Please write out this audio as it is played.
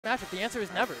matchup? The answer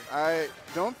is never. I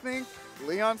don't think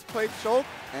Leon's played Shulk,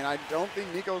 and I don't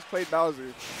think Nicko's played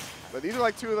Bowser. But these are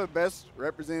like two of the best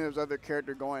representatives of their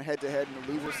character going head-to-head in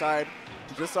the loser side.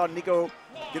 You just saw Nicko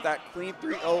get that clean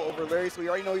 3-0 over Larry, so you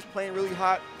already know he's playing really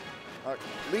hot.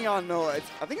 Leon, though,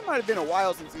 I think it might have been a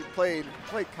while since he played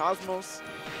Cosmos.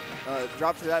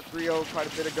 Dropped to that 3-0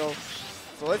 quite a bit ago.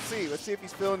 So let's see if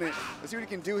he's feeling it. Let's see what he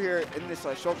can do here in this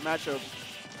Shulk matchup.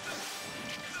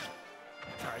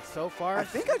 All right, so far. I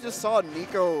think I just saw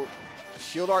Nicko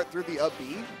shield art through the up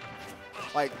B,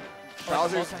 like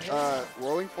Bowser's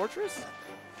Rolling Fortress.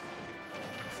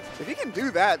 If he can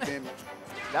do that, then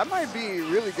that might be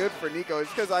really good for Nicko. It's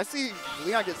because I see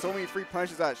Leon get so many free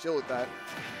punches out of shield with that.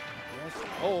 Yes.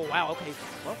 Oh, wow, okay.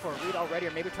 Went for a read already,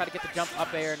 or maybe try to get the jump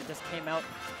up air, and it just came out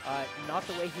not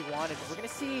the way he wanted. We're going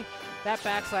to see that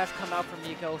backslash come out from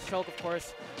Nicko. Shulk, of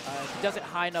course, does it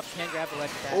high enough, can grab the ledge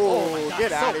back. Oh, my God,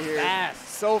 get out so of here. Fast.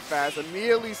 So fast.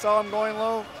 Immediately saw him going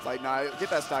low. Like, nah,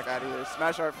 get that stock out of here.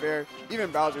 Smash art fair.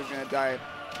 Even Bowser's going to die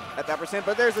at that percent.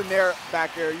 But there's a nair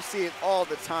back there. You see it all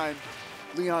the time.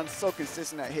 Leon's so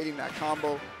consistent at hitting that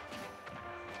combo.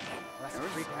 That's a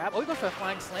free grab. Oh, he goes for a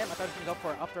flying slam. I thought he was going to go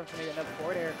for an up throw to maybe another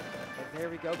forward air. But there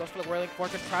we go. Goes for the whirling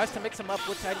fortress. Tries to mix him up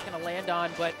which side he's going to land on.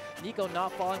 But Nicko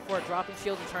not falling for it, dropping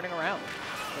shield and turning around.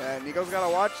 Yeah, Nicko's got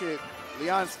to watch it.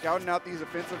 Leon's scouting out these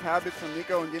offensive habits from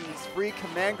Nicko and getting these free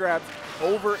command grabs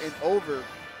over and over. That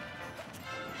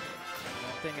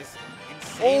thing is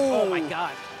insane. Oh my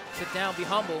God. Sit down, be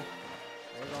humble.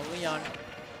 There we go, Leon.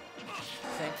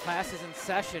 Saying class is in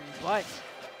session, but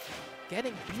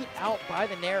getting beat out by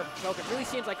the nair of Shulk. It really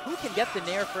seems like who can get the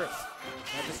nair first?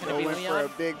 That's just going to be Leon. For a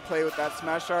big play with that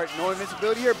smash art. No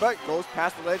invincibility here, but goes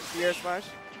past the ledge to the air slash.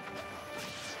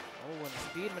 Oh, and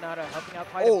speed Minato helping out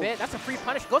quite a bit. That's a free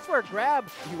punish. Goes for a grab.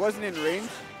 He wasn't in range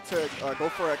to go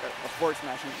for like a forward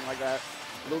smash or anything like that.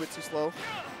 A little bit too slow.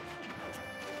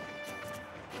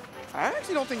 I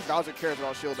actually don't think Bowser cares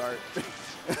about shield art.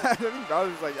 I think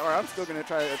Bowser's like, all right, I'm still going to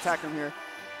try to attack him here.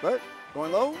 But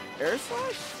going low, air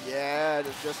slash? Yeah,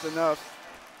 just enough.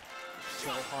 So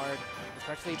hard,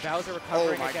 especially Bowser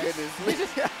recovering. Oh my goodness.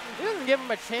 He doesn't give him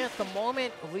a chance. The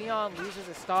moment Leon loses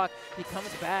his stock, he comes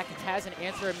back and has an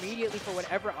answer immediately for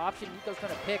whatever option Nicko's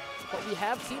going to pick. But we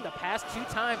have seen the past 2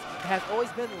 times, it has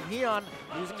always been Leon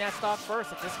losing that stock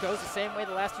first. If this goes the same way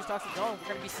the last 2 stocks have gone, we're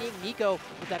going to be seeing Nicko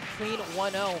with that clean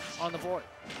 1-0 on the board.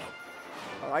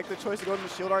 I like the choice to go to the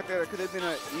shield art there. There could have been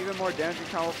an even more damaging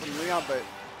combo from Leon, but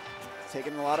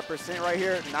taking a lot of percent right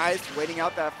here. Nice, waiting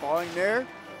out that falling there.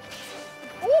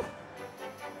 Ooh. Oh,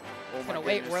 he's going to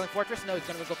wait, Whirling Fortress. No, he's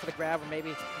going to go for the grab, or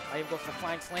maybe even go for the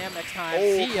flying slam next time.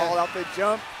 Oh, called out the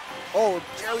jump. Oh,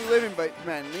 we're barely living, but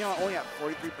man, Leon only at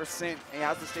 43%. And he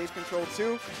has the stage control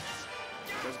too.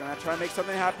 He's going to try to make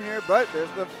something happen here, but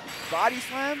there's the body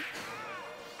slam.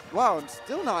 Wow, and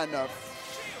still not enough.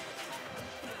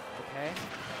 Okay.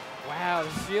 Wow, the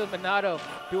shield Minato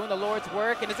doing the Lord's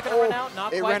work, and is it going to run out?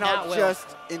 Not quite. It ran out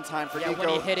just in time for Nicko. Yeah, when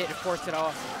he hit it, it forced it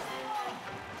off.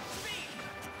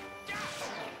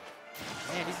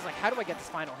 Man, he's just like, how do I get this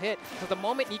final hit? So the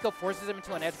moment Nicko forces him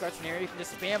into an edge guard scenario, you can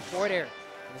just spam forward air.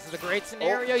 And this is a great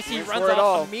scenario. You see he runs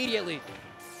off immediately.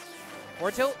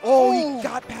 Forward tilt. Oh, he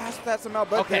got past that somehow,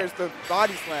 but there's the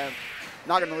body slam.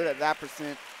 Not going to live at that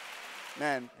percent.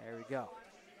 Man. There we go.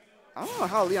 I don't know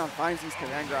how Leon finds these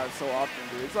command grabs so often,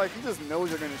 dude. It's like he just knows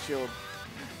you're going to shield.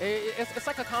 It's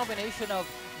like a combination of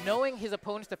knowing his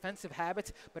opponent's defensive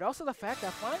habits, but also the fact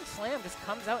that flying slam just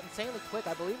comes out insanely quick.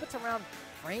 I believe it's around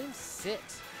frame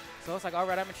 6. So it's like, all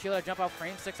right, I'm in shield. I jump out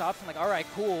frame 6 option. Like, all right,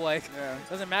 cool. Like,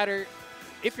 doesn't matter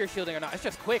if you're shielding or not. It's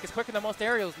just quick. It's quicker than most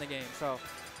aerials in the game. So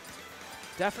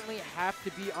definitely have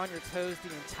to be on your toes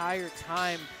the entire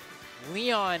time.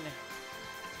 Leon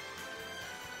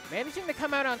managing to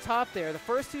come out on top there. The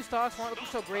first 2 stocks weren't looking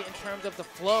so great in terms of the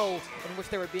flow in which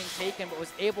they were being taken, but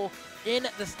was able, in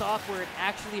the stock where it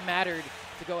actually mattered,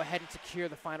 to go ahead and secure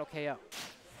the final KO.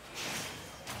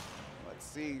 Let's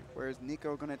see, where's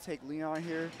Nicko going to take Leon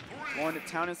here? Going to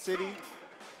Town and City.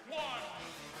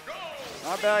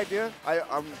 Not a bad idea.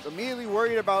 I'm immediately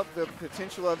worried about the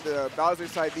potential of the Bowser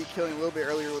side B killing a little bit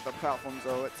earlier with the platforms,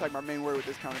 though. It's like my main worry with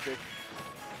this counter pick.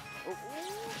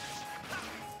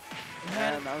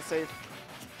 And I was safe.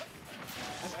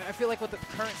 I feel like with the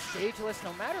current stage list,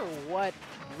 no matter what,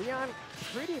 Leon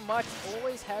pretty much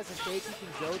always has a stage he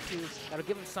can go to that'll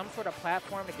give him some sort of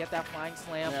platform to get that flying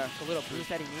slam, the little boost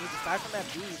that he needs. Aside from that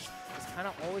boost, he's kind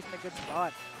of always in a good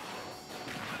spot.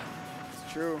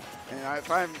 It's true. And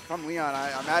if I'm Leon,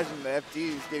 I imagine the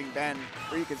FD is getting banned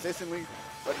pretty consistently.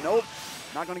 But nope,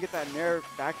 not going to get that nair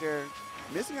back air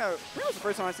missing out. I think that was the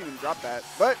first time I've seen him drop that.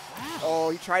 But, oh,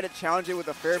 he tried to challenge it with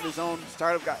a fair of his own.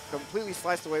 Startup got completely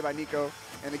sliced away by Nicko.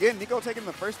 And again, Nicko taking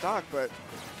the first stock, but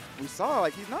we saw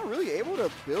like he's not really able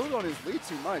to build on his lead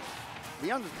too much.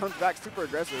 Leon just comes back super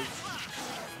aggressive.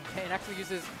 Okay, and actually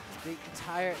uses the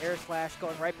entire air slash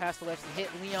going right past the left to hit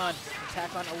Leon,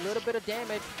 attack on a little bit of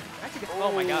damage. Actually gets,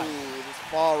 oh my god. Just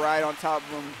fall right on top of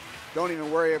him. Don't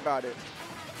even worry about it.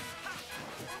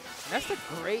 And that's the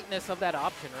greatness of that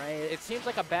option, right? It seems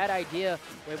like a bad idea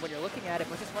when you're looking at it,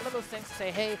 but it's one of those things to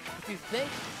say, hey, if you think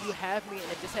you have me in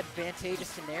a disadvantageous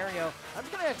scenario, I'm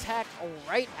just going to attack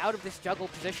right out of this juggle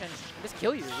position and just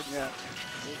kill you. Yeah.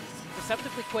 It's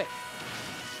deceptively quick.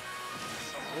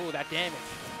 Oh, that damage.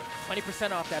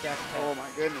 20% off that dash attack. Oh my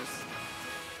goodness.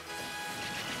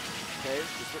 Okay.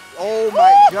 Oh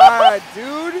my god,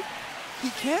 dude. He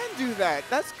can do that.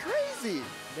 That's crazy.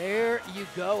 There you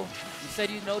go. You said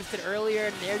you noticed it earlier,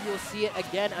 and there you'll see it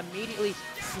again, immediately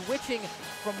switching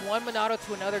from one Monado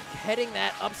to another, getting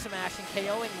that up smash and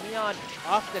KOing Leon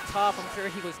off the top. I'm sure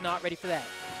he was not ready for that.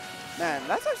 Man,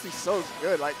 that's actually so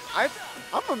good. Like, I'm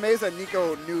amazed that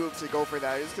Nicko knew to go for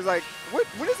that. It's because, like,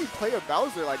 when does he play a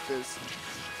Bowser like this?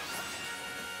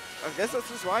 I guess that's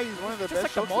just why he's one of the best.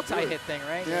 Just like a multi-hit thing,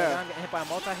 right? Yeah. Leon get hit by a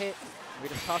multi-hit. We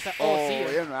just toss that. Oh, see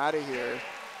get him out of here.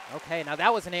 Okay, now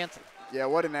that was an answer. Yeah,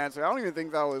 what an answer. I don't even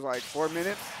think that was like 4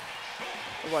 minutes.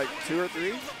 It was like 2 or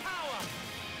 3. No,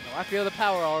 I feel the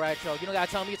power all right, Shulk. You don't got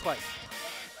to tell me twice.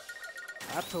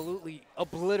 Absolutely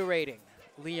obliterating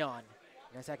Leon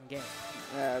in the second game.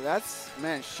 Yeah, that's,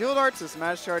 man, shield art to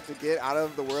smash art to get out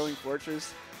of the Whirling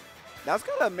Fortress. That's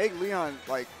going to make Leon,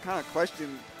 like, kind of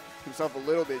question himself a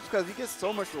little bit just because he gets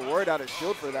so much reward out of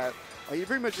shield for that. Like, he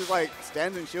pretty much just, like,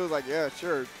 stands in shields like, yeah,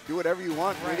 sure, do whatever you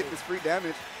want. Right. You get this free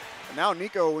damage. And now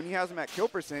Nicko, when he has him at kill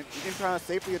percent, he can try to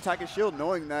safely attack his shield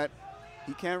knowing that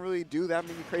he can't really do that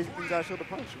many crazy things out of shield to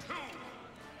punish him.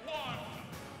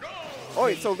 Oh,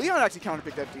 wait, so Leon actually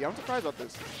counterpicked that D. I'm surprised about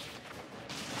this.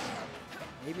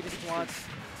 Maybe just wants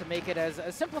to make it as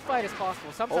simplified as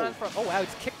possible. Sometimes oh wow,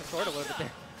 he's kicked the sword a little bit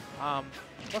there.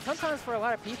 Well, sometimes for a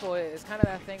lot of people, it's kind of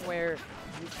that thing where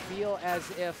you feel as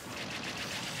if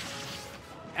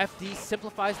FD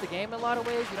simplifies the game in a lot of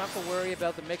ways. You don't have to worry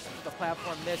about the mix of the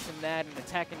platform, this and that, and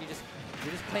attacking. You're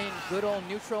just playing good old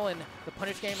neutral, and the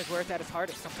punish game is where it's at its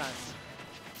hardest sometimes.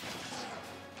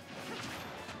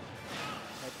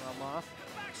 Head from off.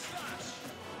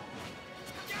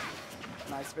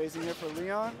 Nice spacing here for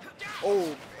Leon.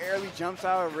 Oh, barely jumps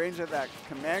out of range of that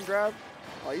command grab.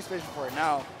 Oh, he's spacing for it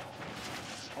now.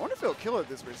 I wonder if he'll kill at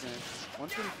this percentage.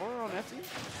 124 on FD.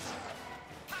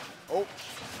 Oh.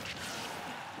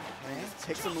 And he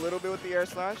takes him a little bit with the air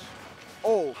slash.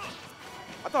 Oh,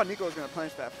 I thought Nicko was going to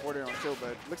punish that forward on chill,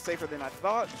 but looks safer than I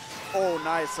thought. Oh,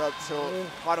 nice up tilt.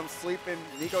 Caught him sleeping.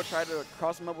 Nicko tried to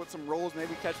cross him up with some rolls,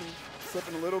 maybe catch him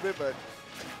slipping a little bit, but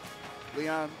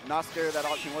Leon not scared of that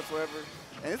option whatsoever.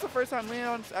 And it's the first time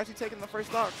Leon's actually taken the first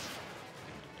stock.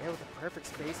 Yeah, with the perfect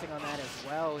spacing on that as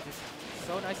well. Just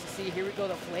so nice to see. Here we go,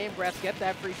 the Flame Breath. Get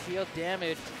that free shield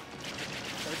damage.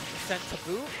 30% to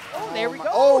boot. Oh, there we go.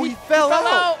 Oh, he fell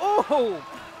out. Oh!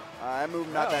 That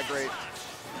move not that great.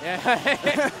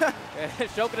 Yeah.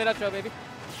 Choking it up, Joe, baby.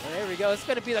 Well, there we go. It's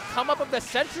going to be the come up of the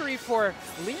century for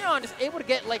Leon. Just able to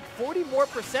get like 40% more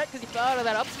because he fell out of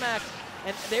that up smash.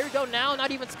 And there we go now,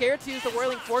 not even scared to use the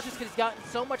Whirling Fortress because he's gotten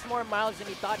so much more mileage than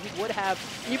he thought he would have.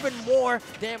 Even more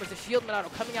damage. The Shield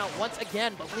Monado coming out once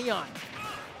again, but Leon,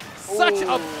 such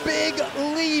a big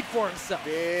lead for himself.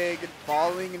 Big and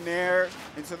falling in there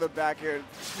into the back air.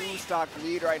 2-stock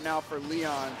lead right now for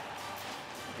Leon.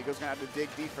 Nicko's going to have to dig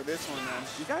deep for this one, man.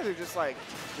 These guys are just like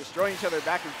destroying each other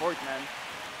back and forth, man.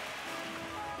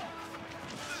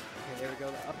 Okay, there we go.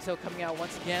 The up tilt coming out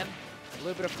once again. A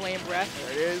little bit of Flame Breath.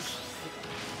 There it is.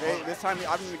 Okay, this time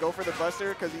I'm going to go for the Buster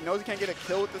because he knows he can't get a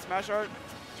kill with the Smash Art.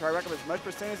 Try to rack up as much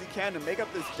percent as he can to make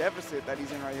up this deficit that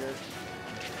he's in right here.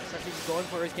 Especially going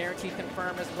for his guaranteed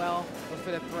confirm as well. Goes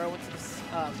for the throw into the,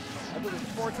 I believe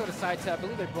forward to the side tip. I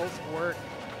believe they both work,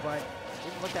 but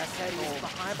didn't look that steady. He's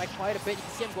behind by quite a bit. You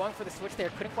can see him going for the switch there.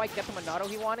 Couldn't quite get the Monado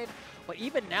he wanted. But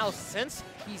even now, since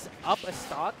he's up a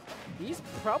stock, he's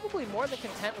probably more than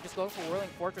content with just going for Whirling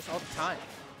Fortress all the time.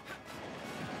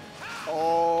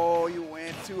 Oh, you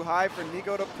went too high for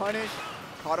Nicko to punish.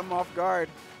 Caught him off guard.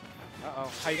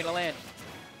 Uh-oh. How are you going to land?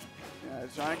 Yeah,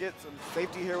 trying to get some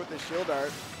safety here with the shield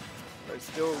art. But it's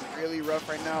still really rough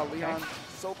right now. Leon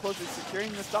so close to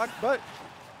securing the stock, but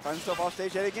finds himself off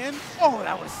stage yet again. Oh,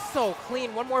 that was so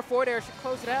clean. One more forward air should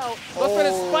close it out. Goes for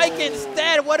the spike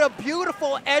instead. What a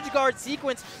beautiful edge guard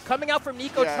sequence coming out from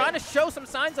Nicko, trying to show some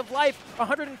signs of life.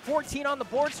 114 on the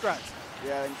board struts.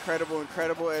 Yeah,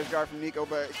 incredible edge guard from Nicko,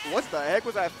 but what the heck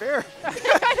was that fair?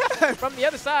 From the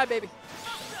other side, baby.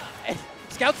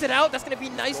 Scouts it out. That's going to be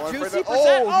nice, juicy percent.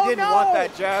 Oh, he didn't no! want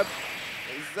that jab.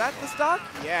 Is that the stock?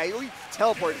 Yeah, he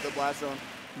teleported to the blast zone.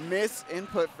 Miss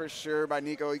input for sure by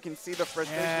Nicko. You can see the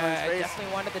frustration on his face. I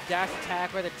definitely wanted the dash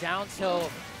attack or the down tilt.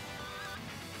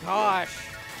 Gosh.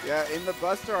 Yeah, in the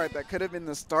Buster Art, that could have been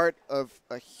the start of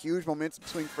a huge momentum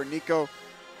swing for Nicko,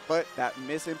 but that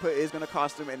miss input is going to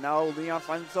cost him, and now Leon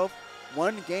finds himself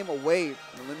one game away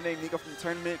from eliminating Nicko from the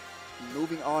tournament,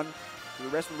 moving on to the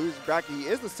rest of the losers bracket. He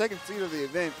is the second seed of the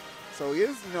event, so he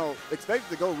is, you know, expected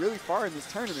to go really far in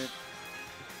this tournament.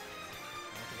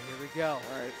 Okay, here we go.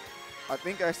 All right. I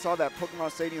think I saw that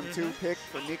Pokemon Stadium 2 pick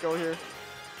for Nicko here.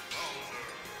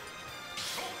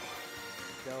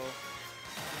 Go.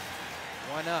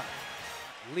 One up.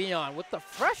 Leon with the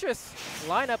freshest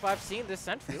lineup I've seen this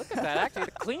century. Look at that, actually.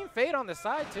 The clean fade on the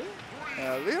side, too.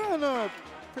 Leon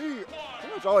pretty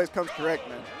much always comes correct,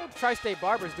 man. Tri-State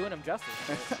Barber's doing him justice.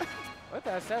 With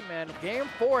that said, man, game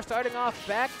 4 starting off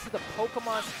back to the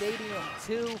Pokemon Stadium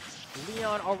 2.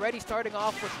 Leon already starting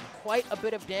off with quite a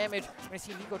bit of damage. We're going to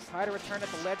see Nicko try to return at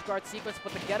the ledge guard sequence,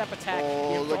 but the get-up attack.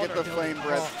 Oh, look at the flame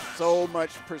breath. So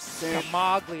much percent.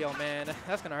 Camaglio, man.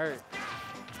 That's going to hurt.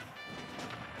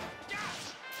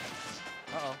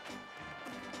 Uh-oh.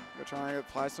 We're trying to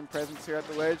apply some presence here at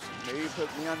the ledge. Maybe put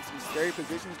Leon in some scary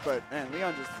positions, but man,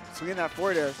 Leon just swinging that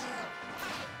forward air.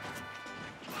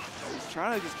 He's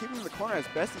trying to just keep him in the corner as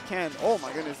best he can. Oh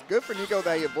my goodness, good for Nicko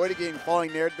that he avoided getting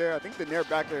falling nair there. I think the nair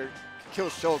back there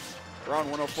kills Shulk around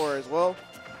 104 as well.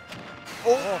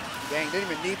 Oh, dang,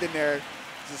 didn't even need the nair.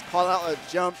 Just call out a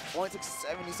jump. Only took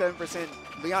 77%.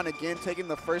 Leon again taking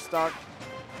the first stock.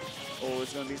 Oh,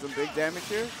 it's gonna be some big damage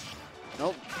here.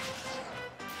 Nope.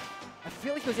 I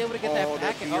feel like he was able to get that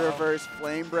back. Oh, the reverse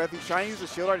flame breath. He's trying to use the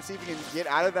shield art to see if he can get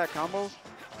out of that combo,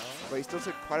 but he still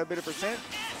took quite a bit of percent.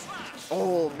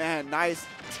 Oh man, nice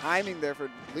timing there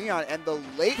for Leon, and the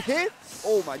late hit.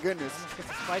 Oh my goodness. Gets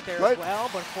a spike there as well,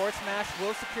 but forward smash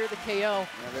will secure the KO. Yeah,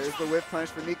 there's the whip punch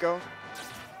for Nicko.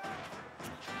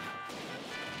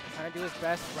 Trying to do his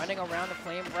best, running around the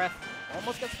flame breath.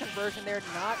 Almost gets conversion there.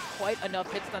 Not quite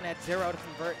enough hits on that 0 to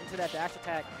convert into that dash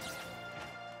attack.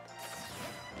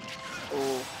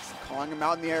 Oh, calling him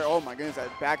out in the air. Oh my goodness, that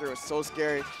backer was so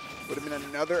scary. Would have been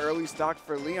another early stock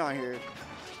for Leon here. Okay.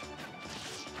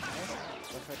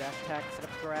 Look for dash attack, set up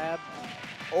grab.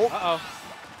 Oh. Uh-oh.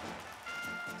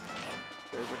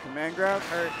 There's a command grab.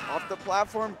 Hurt off the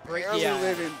platform, barely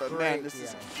living, but man, this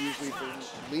is hugely for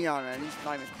Leon, man. He's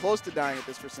not even close to dying at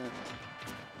this percent.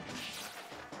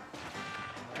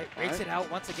 All right, breaks it out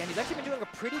once again. He's actually been doing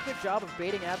a pretty good job of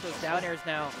baiting out those down airs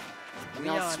now.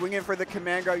 Leon swinging for the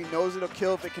command grab. He knows it'll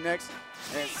kill if it connects,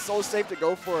 and it's so safe to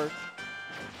go for.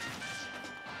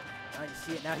 Now you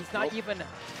see it now. He's not even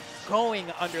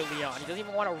going under Leon. He doesn't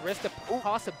even want to risk the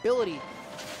possibility.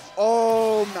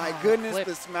 Oh my goodness,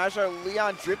 the smash art.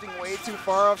 Leon drifting way too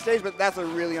far off stage, but that's a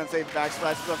really unsafe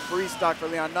backslash. It's a free stock for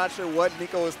Leon. Not sure what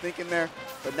Nicko was thinking there,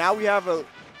 but now we have a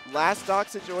last stock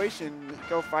situation.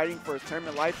 Nicko fighting for his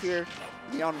tournament life here.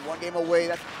 Leon one game away.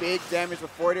 That's big damage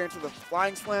before there into the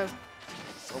flying slam.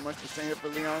 So much to stand up for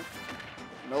Leon.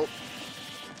 Nope.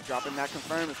 Dropping that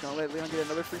confirm. It's going to let Leon get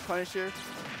another free punish here.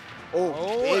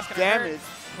 Oh, big damage.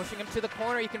 Pushing him to the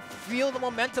corner. You can feel the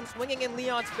momentum swinging in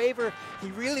Leon's favor.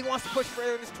 He really wants to push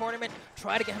further in this tournament,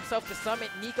 try to get himself to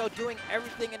summit. Nicko doing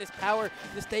everything in his power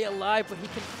to stay alive, but he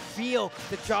can feel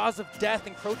the jaws of death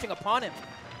encroaching upon him.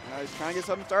 He's trying to get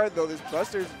something started, though. This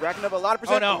Buster's racking up a lot of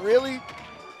percent. Oh, no.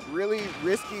 Really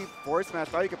risky forward smash.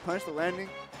 Thought he could punch the landing.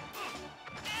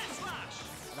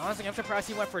 And honestly, I'm surprised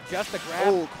he went for just a grab.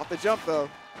 Oh, caught the jump, though.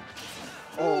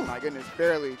 Oh, my goodness,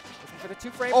 barely. Looking for the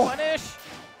 2-frame punish.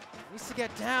 Needs to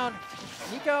get down.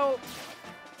 Nicko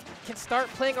can start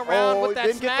playing around with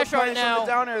that smash art now. From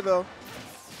the down air, though.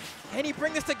 Can he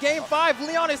bring this to game 5?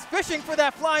 Leon is fishing for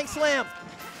that flying slam.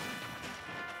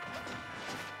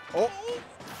 Oh,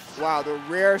 wow, the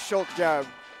rare Shulk jab.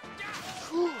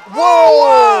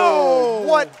 Whoa!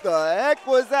 What the heck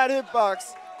was that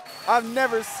hitbox? I've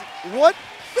never seen. What?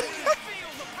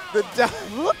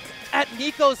 Look at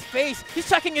Nicko's face. He's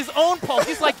checking his own pulse.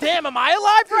 He's like, damn, am I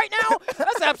alive right now?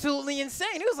 That's absolutely insane.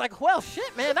 He was like, well,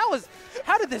 shit, man.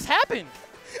 How did this happen?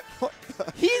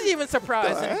 He's even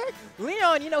surprised. And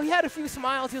Leon, you know, he had a few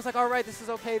smiles. He was like, all right, this is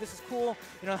okay. This is cool.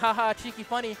 You know, haha, cheeky,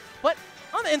 funny. But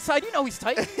on the inside, you know he's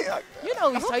tight. You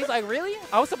know he's tight. He's like, really?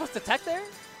 I was supposed to tech there?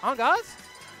 On God's?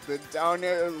 The down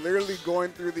air literally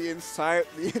going through the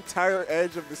entire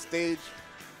edge of the stage.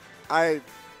 I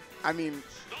mean,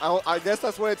 I guess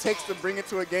that's what it takes to bring it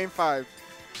to a game 5.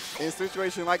 In a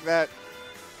situation like that,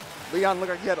 Leon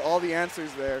looked like he had all the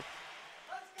answers there.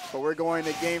 But we're going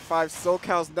to Game 5.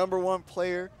 SoCal's #1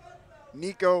 player,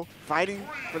 Nicko, fighting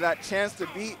for that chance to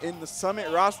be in the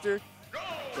Summit roster.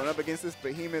 Going up against this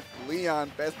behemoth,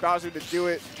 Leon, best Bowser to do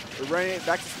it. We're running it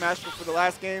back to Smashville for the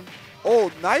last game. Oh,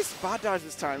 nice spot dodge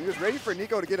this time. He was ready for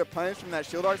Nicko to get a punish from that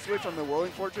shield art switch on the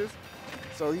Whirling Fortress.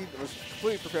 So he was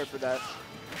completely prepared for that.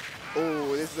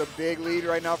 Oh, this is a big lead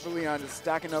right now for Leon. Just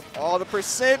stacking up all the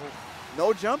percent.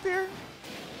 No jump here.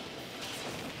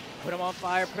 Put him on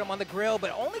fire, put him on the grill,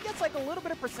 but only gets like a little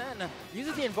bit of percent.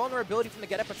 Uses the invulnerability from the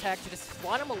get-up attack to just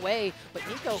swat him away, but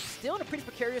Nicko still in a pretty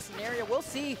precarious scenario. We'll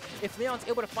see if Leon's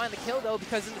able to find the kill, though,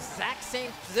 because in the exact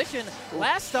same position,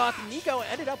 last stock, Nicko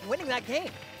ended up winning that game.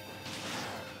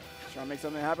 Trying to make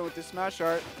something happen with this smash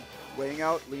art. Weighing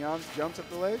out Leon's jumps at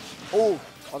the ledge. Oh,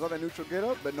 I was on that neutral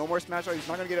get-up, but no more smash art. He's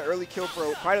not going to get an early kill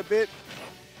for quite a bit.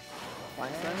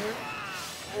 Fine stand here.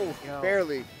 Oh,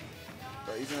 barely.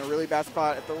 But he's in a really bad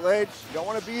spot at the ledge. You don't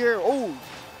want to be here. Oh,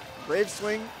 brave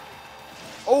swing.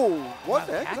 Oh, what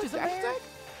the heck? Is that dash attack?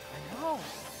 I know.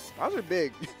 Those are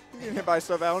big. He's getting hit by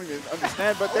stuff I don't even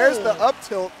understand. But there's the up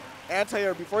tilt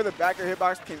anti-air before the back air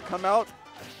hitbox can come out.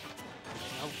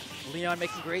 Leon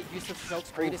making great use of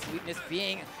Shulk's greatest weakness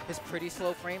being his pretty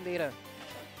slow frame data.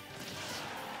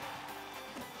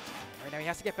 Right now he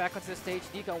has to get back onto the stage.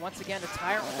 Nicko once again, the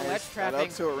tyrant with the ledge trapping. That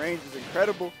up tilt range is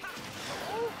incredible.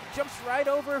 Jumps right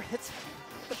over, hits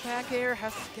the back air,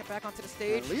 has to get back onto the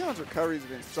stage. Man, Leon's recovery has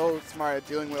been so smart at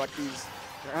dealing with like these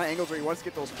angles where he wants to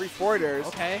get those free forward airs.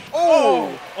 Okay.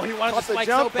 Oh! Oh, he wanted to the spike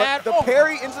jump, so bad. The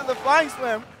parry into the flying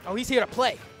slam. Oh, he's here to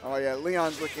play. Oh yeah,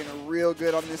 Leon's looking real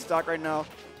good on this stock right now.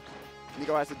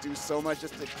 Nicko has to do so much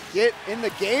just to get in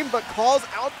the game, but calls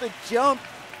out the jump.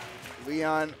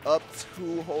 Leon up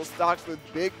 2 whole stocks with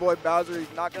big boy Bowser. He's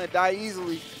not going to die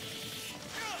easily.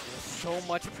 So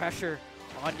much pressure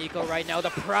on Nicko right now. The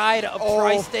pride of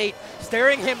Tri-State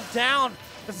staring him down.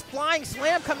 This flying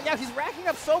slam coming out. He's racking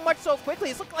up so much so quickly.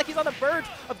 It's looking like he's on the verge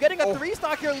of getting a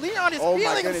 3-stock here. Leon is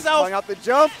feeling himself. Calling out the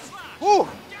jump. Ooh.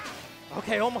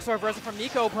 Okay, almost a reversal from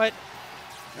Nicko, but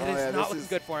it is not looking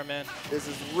good for him, man. This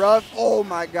is rough. Oh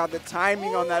my God, the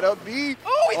timing on that up B.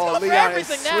 Oh, he's going for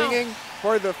everything now. Leon is swinging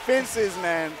for the fences,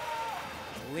 man.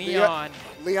 Leon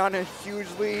a huge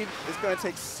lead. It's going to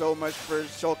take so much for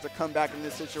Shulk to come back in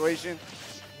this situation.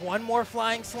 One more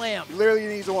flying slam. He literally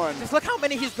needs one. Just look how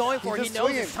many he's going for. He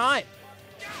knows it's time.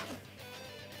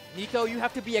 Nicko, you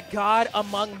have to be a god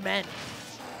among men.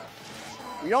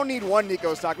 We don't need 1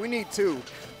 Nicko stock. We need 2.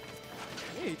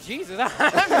 Hey, Jesus.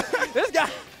 This guy,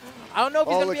 I don't know if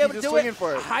he's going to be able to do it.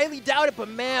 I highly doubt it, but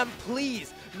man,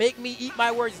 please make me eat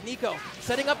my words. Nicko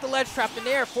setting up the ledge trap in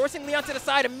there, forcing Leon to the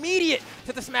side, immediate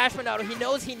to the smash Monado. He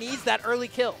knows he needs that early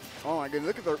kill. Oh my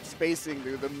goodness, look at the spacing,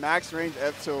 dude. The max range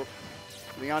F tilt.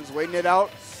 Leon's waiting it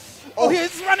out. Oh,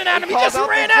 he's running at him. He just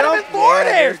ran out of his forward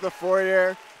air. There's the forward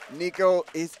air. Nicko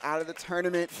is out of the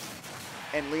tournament.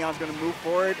 And Leon's going to move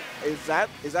forward. Is that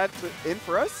in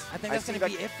for us? I think that's going to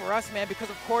be it for us, man, because,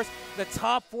 of course, the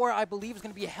top 4, I believe, is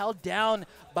going to be held down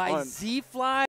by Z-Fly.